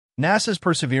NASA's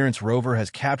Perseverance rover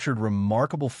has captured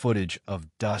remarkable footage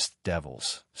of dust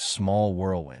devils, small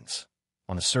whirlwinds,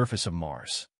 on the surface of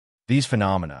Mars. These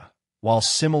phenomena, while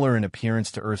similar in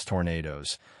appearance to Earth's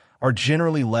tornadoes, are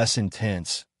generally less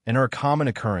intense and are a common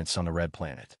occurrence on the red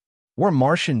planet. We're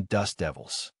Martian dust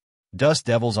devils. Dust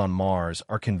devils on Mars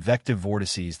are convective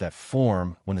vortices that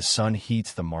form when the sun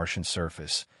heats the Martian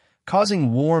surface,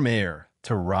 causing warm air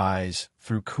to rise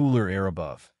through cooler air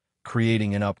above,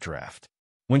 creating an updraft.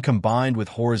 When combined with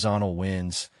horizontal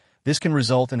winds, this can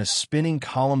result in a spinning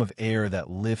column of air that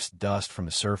lifts dust from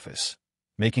the surface,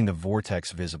 making the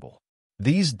vortex visible.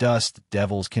 These dust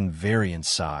devils can vary in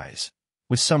size,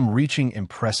 with some reaching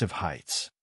impressive heights.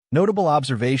 Notable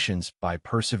observations by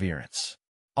Perseverance.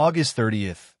 August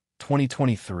 30th,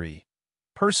 2023.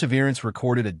 Perseverance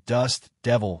recorded a dust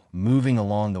devil moving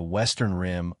along the western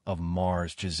rim of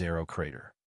Mars' Jezero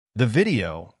Crater. The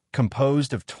video,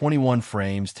 composed of 21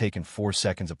 frames taken 4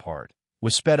 seconds apart,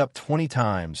 was sped up 20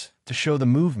 times to show the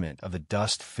movement of the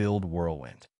dust-filled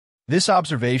whirlwind. This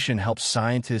observation helps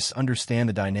scientists understand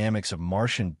the dynamics of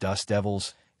Martian dust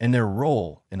devils and their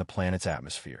role in the planet's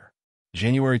atmosphere.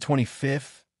 January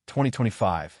 25th,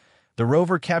 2025, the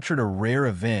rover captured a rare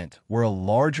event where a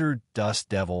larger dust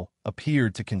devil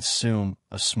appeared to consume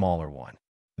a smaller one.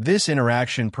 This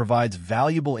interaction provides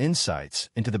valuable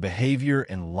insights into the behavior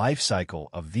and life cycle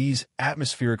of these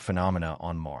atmospheric phenomena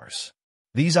on Mars.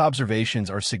 These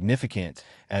observations are significant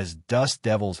as dust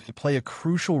devils play a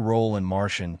crucial role in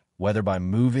Martian weather by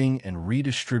moving and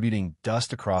redistributing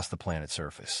dust across the planet's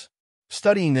surface.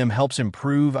 Studying them helps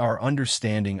improve our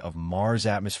understanding of Mars'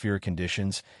 atmospheric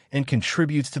conditions and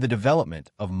contributes to the development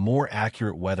of more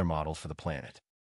accurate weather models for the planet.